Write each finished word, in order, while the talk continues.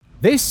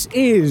This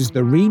is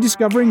the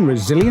Rediscovering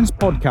Resilience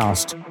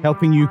podcast,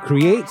 helping you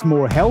create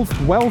more health,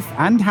 wealth,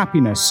 and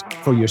happiness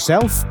for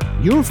yourself,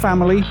 your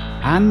family,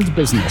 and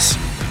business.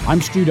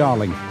 I'm Stu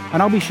Darling,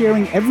 and I'll be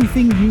sharing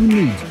everything you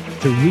need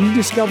to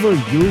rediscover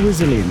your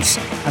resilience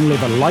and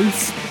live a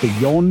life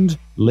beyond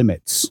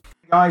limits.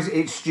 Hey guys,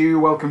 it's Stu.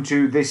 Welcome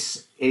to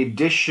this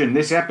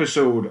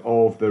episode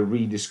of the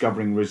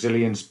Rediscovering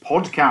Resilience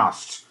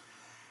podcast.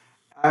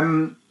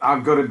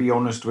 I've got to be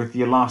honest with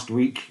you. Last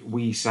week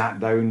we sat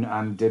down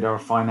and did our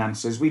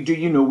finances. We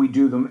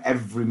do them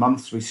every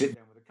month. So we sit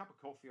down with a cup of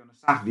coffee on a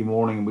Saturday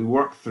morning and we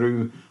work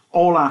through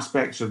all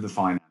aspects of the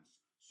finance.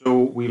 So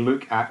we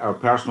look at our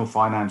personal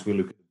finance, we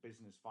look at the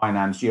business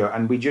finance,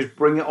 and we just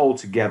bring it all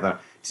together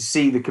to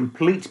see the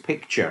complete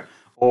picture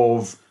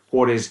of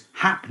what is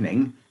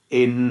happening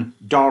in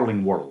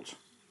Darling World.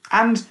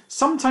 And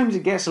sometimes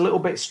it gets a little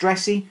bit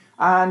stressy,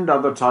 and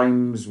other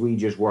times we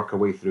just work our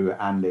way through it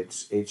and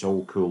it's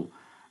all cool.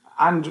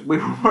 And we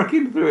were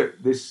working through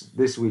it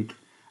this week,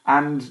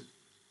 and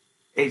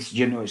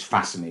it's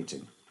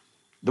fascinating.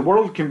 The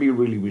world can be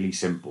really, really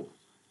simple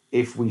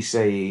if we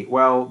say,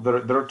 well,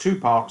 there are two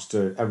parts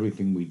to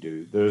everything we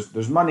do.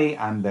 There's money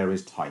and there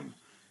is time.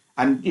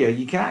 And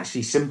you can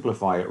actually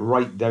simplify it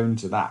right down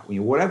to that.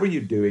 Whatever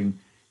you're doing,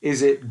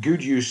 is it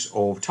good use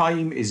of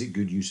time? Is it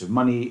good use of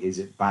money? Is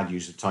it bad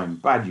use of time?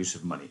 Bad use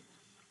of money?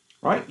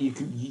 Right?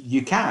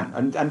 You can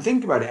and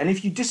think about it. And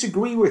if you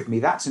disagree with me,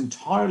 that's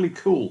entirely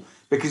cool,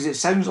 because it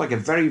sounds like a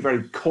very,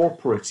 very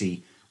corporate-y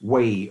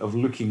way of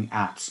looking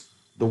at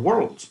the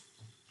world.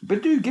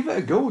 But do give it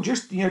a go.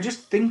 Just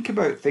think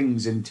about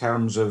things in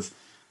terms of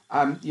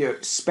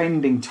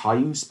spending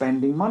time,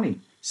 spending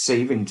money,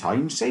 saving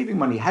time, saving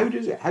money. How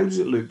does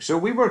it look? So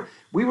we were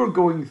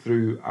going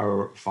through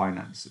our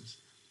finances.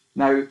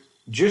 Now,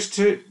 just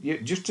to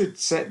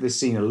set the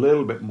scene a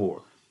little bit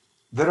more,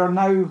 there are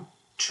now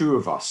two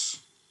of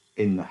us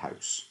in the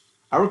house.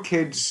 Our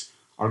kids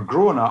are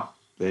grown up.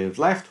 They've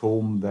left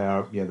home.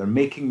 They're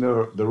making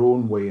their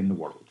own way in the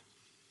world.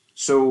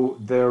 So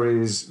there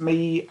is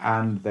me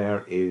and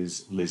there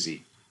is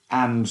Lizzie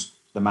and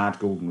the mad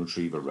golden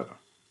retriever River.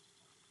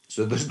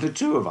 So there's the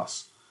two of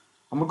us,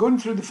 and we're going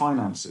through the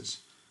finances.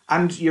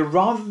 And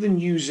rather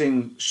than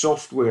using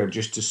software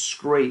just to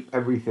scrape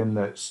everything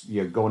that's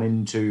gone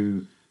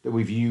into that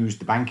we've used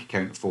the bank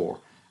account for,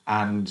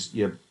 and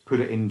put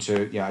it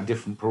into a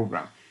different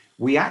program,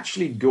 we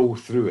actually go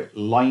through it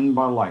line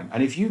by line.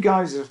 And if you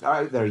guys are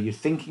out there, you're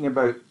thinking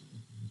about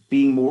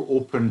being more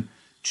open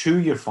to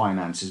your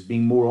finances,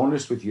 being more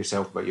honest with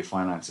yourself about your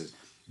finances,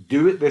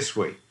 do it this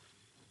way.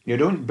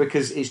 Don't,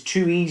 because it's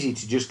too easy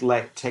to just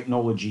let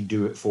technology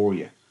do it for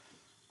you.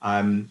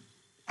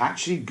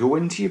 Actually go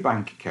into your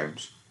bank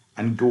account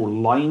and go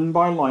line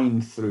by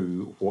line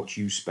through what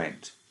you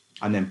spent,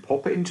 and then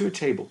pop it into a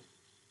table.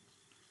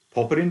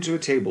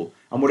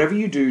 And whatever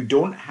you do,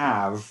 don't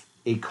have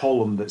a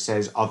column that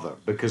says other,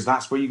 because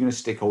that's where you're going to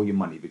stick all your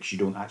money, because you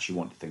don't actually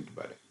want to think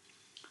about it.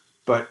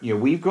 But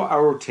we've got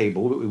our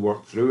table that we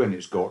work through, and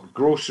it's got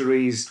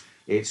groceries,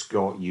 it's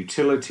got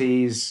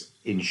utilities,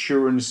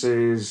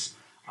 insurances,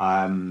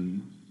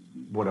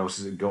 what else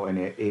has it got in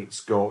it?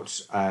 It's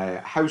got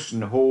house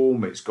and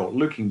home, it's got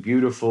looking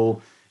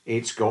beautiful,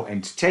 it's got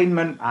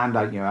entertainment, and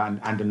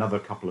another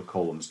couple of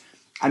columns.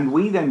 And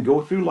we then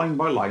go through line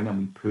by line and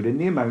we put in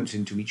the amounts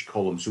into each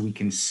column so we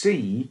can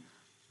see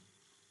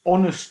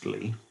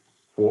honestly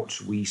what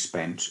we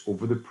spent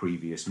over the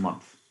previous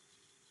month.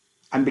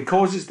 And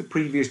because it's the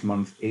previous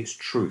month, it's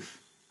truth.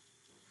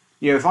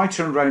 If I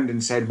turned around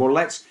and said, well,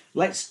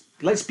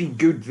 let's be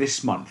good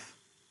this month,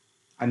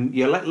 and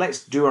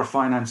let's do our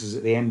finances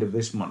at the end of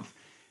this month,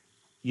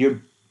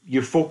 your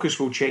focus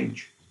will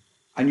change,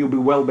 and you'll be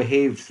well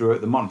behaved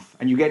throughout the month.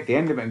 And you get to the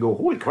end of it and go,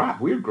 holy crap,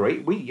 we're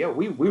great. We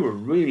were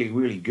really,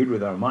 really good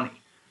with our money.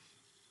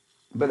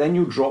 But then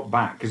you'll drop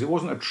back because it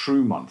wasn't a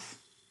true month.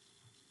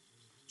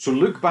 So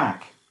look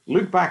back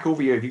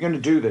over here. If you're going to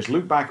do this,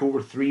 look back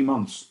over 3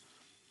 months,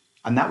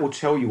 and that will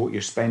tell you what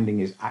your spending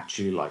is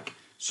actually like.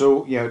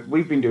 So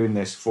we've been doing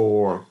this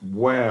for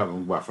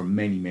for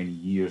many, many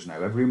years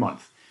now, every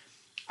month.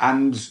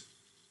 And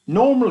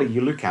normally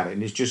you look at it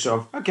and it's just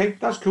sort of, okay,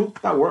 that's cool,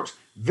 that works.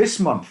 This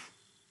month,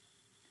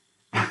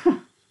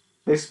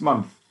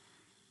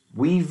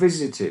 we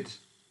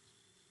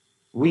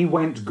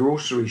went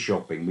grocery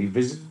shopping. We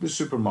visited the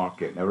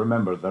supermarket. Now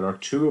remember, there are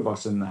two of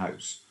us in the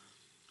house.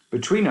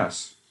 Between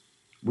us,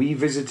 we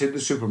visited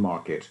the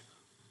supermarket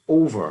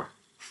over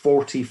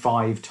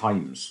 45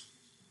 times.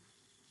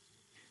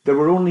 There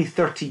were only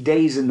 30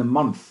 days in the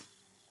month,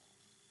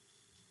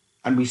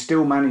 and we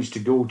still managed to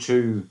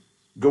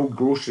go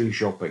grocery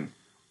shopping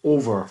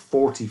over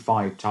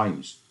 45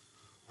 times.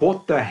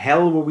 What the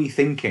hell were we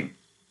thinking?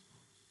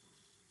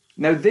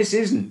 Now, this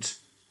isn't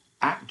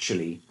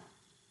actually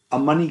a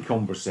money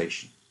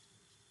conversation,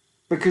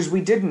 because we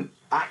didn't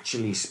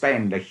actually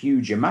spend a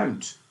huge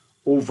amount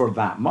over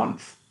that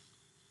month.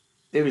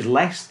 It was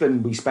less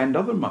than we spend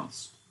other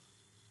months.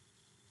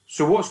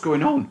 So what's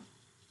going on?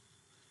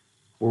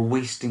 We're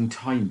wasting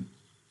time.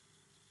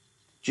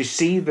 Do you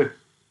see the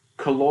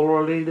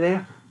corollary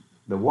there?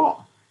 The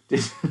what?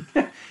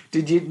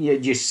 Did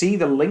you see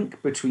the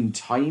link between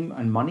time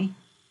and money?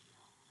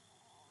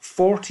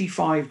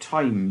 45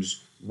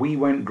 times we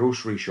went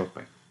grocery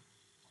shopping.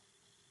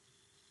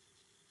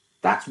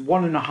 That's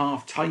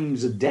 1.5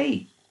 times a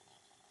day.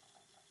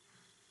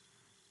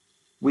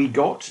 We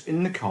got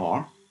in the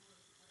car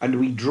and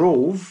we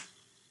drove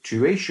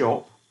to a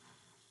shop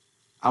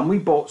and we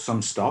bought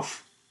some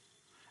stuff,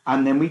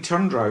 and then we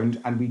turned round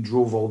and we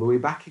drove all the way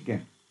back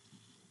again.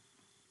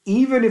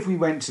 Even if we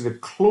went to the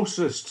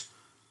closest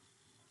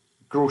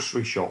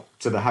grocery shop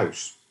to the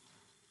house,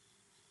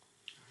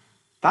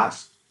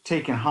 that's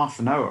taken half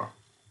an hour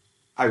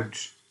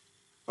out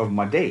of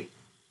my day.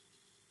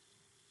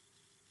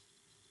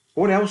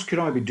 What else could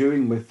I be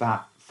doing with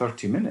that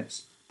 30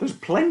 minutes? There's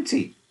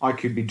plenty I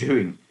could be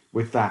doing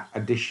with that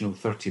additional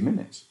 30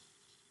 minutes.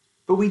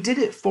 But we did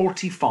it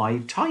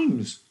 45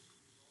 times.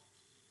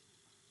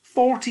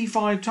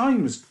 45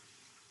 times.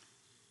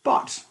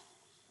 But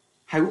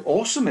how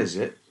awesome is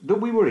it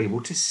that we were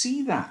able to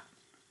see that?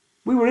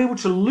 We were able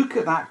to look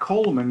at that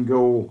column and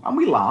go, and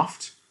we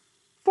laughed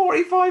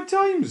 45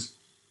 times.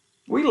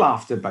 We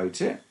laughed about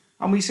it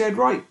and we said,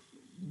 right,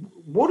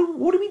 what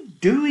are we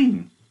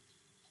doing?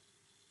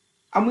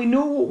 And we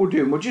know what we're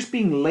doing. We're just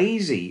being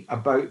lazy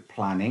about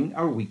planning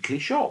our weekly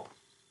shop.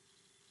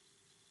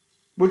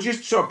 We're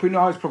just sort of putting,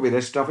 it's probably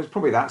this stuff, it's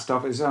probably that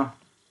stuff, we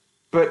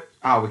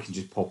can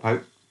just pop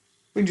out.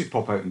 We can just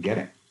pop out and get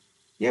it.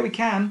 Yeah, we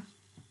can.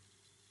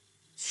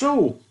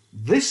 So,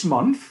 this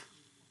month,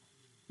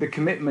 the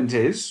commitment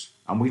is,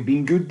 and we've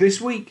been good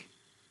this week,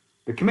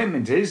 the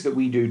commitment is that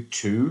we do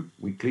 2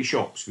 weekly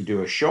shops. We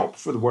do a shop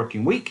for the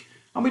working week,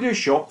 and we do a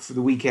shop for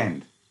the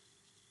weekend.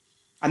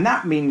 And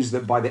that means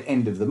that by the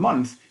end of the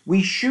month,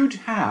 we should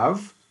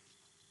have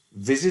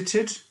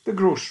visited the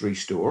grocery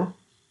store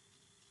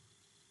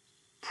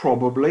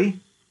probably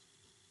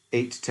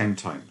 8 to 10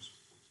 times.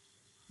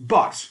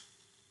 But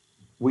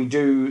we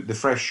do the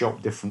fresh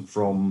shop different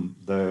from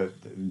the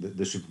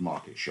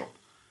supermarket shop.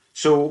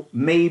 So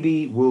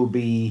maybe we'll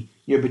be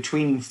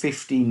between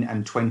 15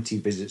 and 20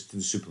 visits to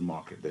the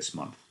supermarket this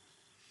month.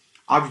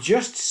 I've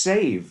just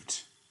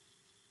saved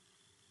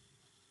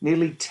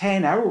nearly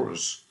 10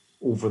 hours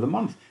over the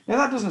month. Now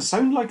that doesn't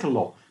sound like a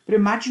lot, but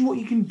imagine what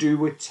you can do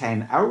with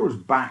 10 hours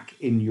back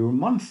in your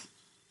month.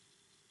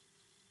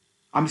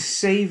 I'm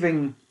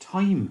saving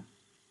time.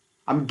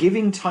 I'm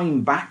giving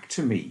time back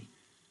to me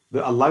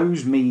that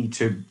allows me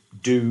to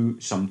do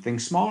something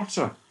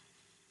smarter.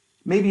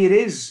 Maybe it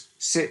is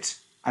sit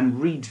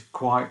and read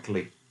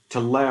quietly to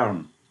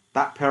learn,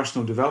 that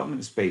personal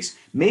development space.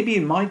 Maybe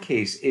in my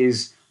case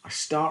is I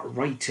start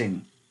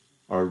writing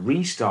or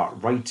restart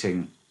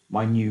writing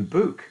my new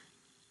book.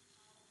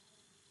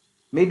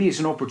 Maybe it's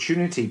an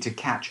opportunity to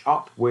catch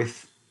up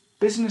with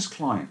business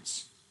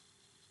clients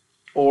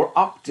or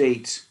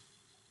update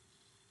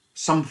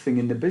something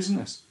in the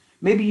business.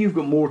 Maybe you've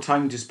got more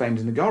time to spend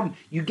in the garden.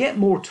 You get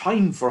more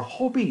time for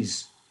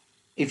hobbies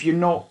if you're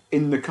not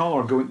in the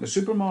car going to the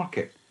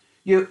supermarket.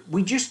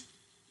 We just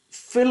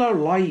fill our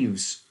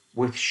lives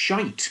with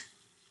shite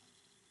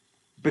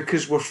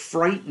because we're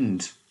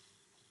frightened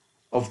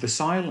of the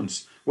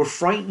silence. We're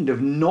frightened of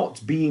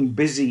not being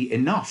busy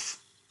enough.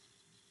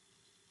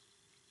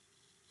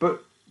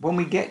 But when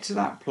we get to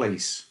that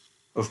place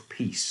of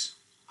peace,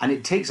 and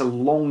it takes a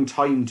long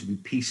time to be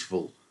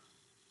peaceful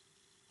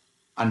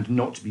and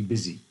not to be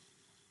busy.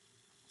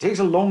 It takes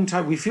a long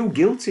time. We feel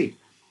guilty.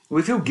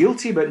 We feel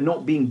guilty about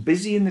not being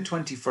busy in the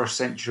 21st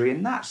century,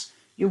 and that's,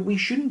 we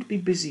shouldn't be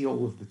busy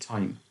all of the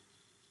time.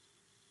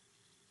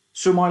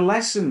 So my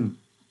lesson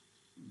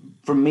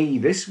for me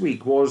this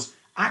week was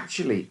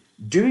actually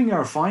doing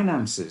our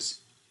finances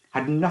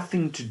had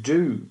nothing to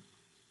do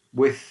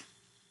with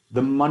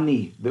the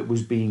money that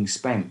was being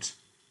spent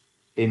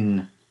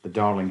in the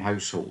Darling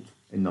household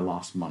in the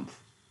last month.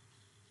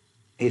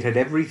 It had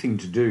everything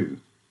to do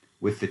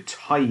with the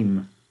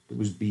time that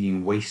was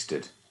being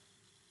wasted.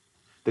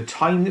 The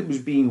time that was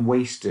being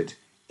wasted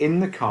in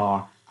the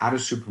car at a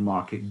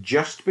supermarket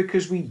just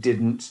because we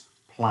didn't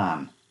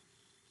plan.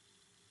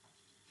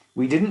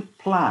 We didn't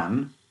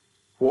plan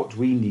what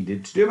we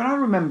needed to do. And I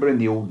remember in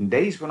the olden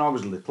days when I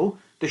was little,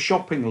 the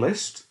shopping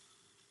list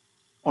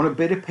on a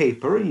bit of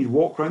paper, and you'd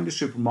walk around the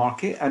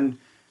supermarket, and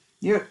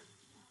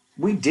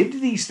we did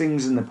these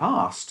things in the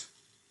past.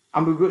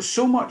 And we've got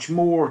so much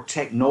more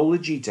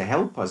technology to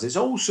help us. It's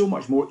all so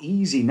much more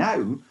easy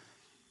now,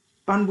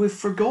 and we've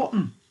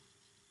forgotten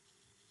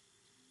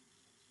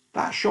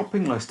that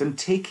shopping list. And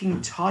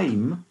taking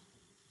time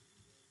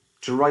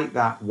to write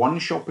that one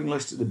shopping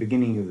list at the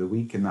beginning of the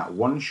week and that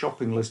one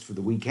shopping list for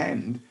the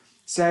weekend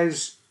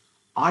says,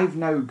 I've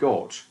now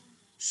got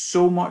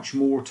so much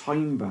more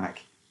time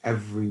back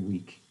every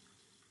week.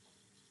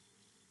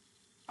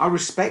 I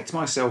respect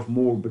myself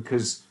more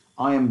because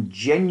I am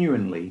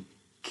genuinely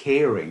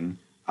caring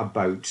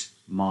about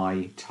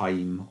my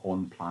time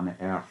on planet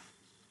Earth.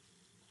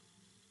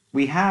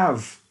 We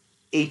have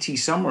 80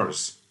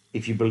 summers,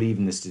 if you believe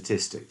in the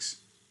statistics.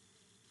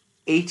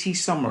 80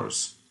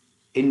 summers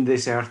in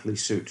this earthly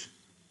suit.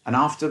 And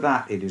after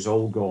that, it is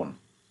all gone.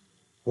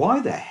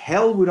 Why the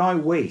hell would I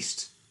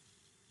waste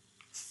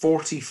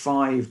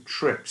 45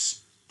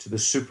 trips to the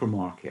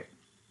supermarket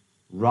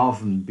rather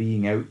than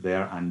being out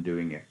there and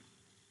doing it?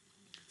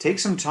 Take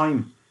some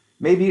time.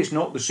 Maybe it's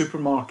not the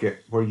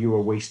supermarket where you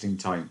are wasting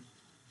time.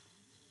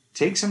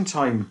 Take some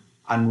time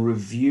and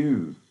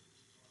review,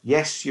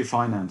 yes, your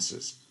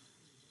finances,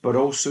 but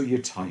also your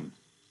time.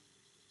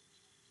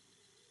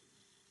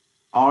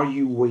 Are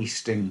you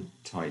wasting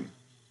time?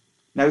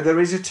 Now, there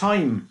is a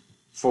time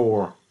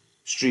for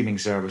streaming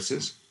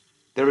services.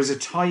 There is a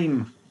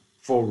time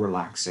for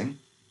relaxing.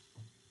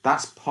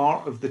 That's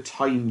part of the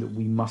time that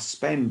we must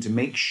spend to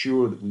make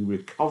sure that we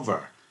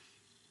recover,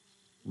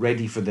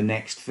 ready for the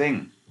next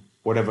thing,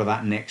 whatever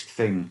that next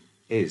thing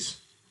is.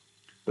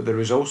 But there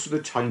is also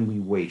the time we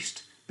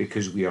waste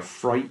because we are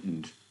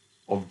frightened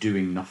of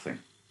doing nothing.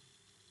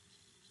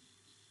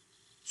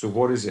 So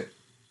what is it?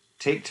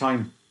 Take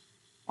time.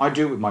 I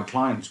do it with my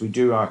clients. We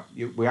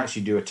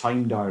actually do a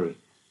time diary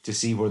to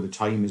see where the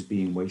time is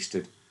being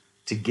wasted,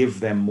 to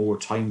give them more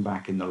time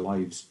back in their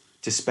lives,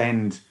 to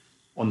spend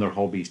on their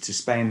hobbies, to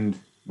spend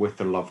with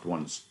their loved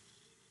ones.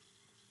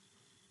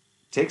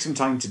 Take some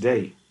time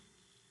today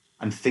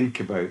and think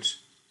about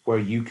where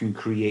you can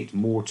create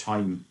more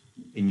time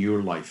in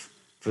your life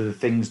for the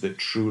things that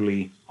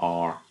truly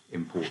are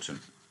important.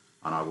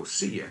 And I will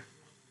see you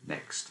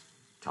next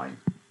time.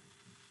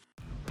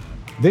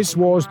 This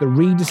was the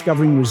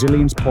Rediscovering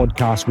Resilience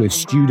podcast with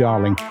Stu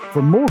Darling.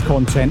 For more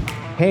content,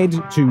 head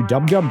to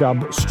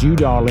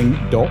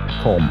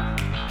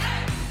www.studarling.com.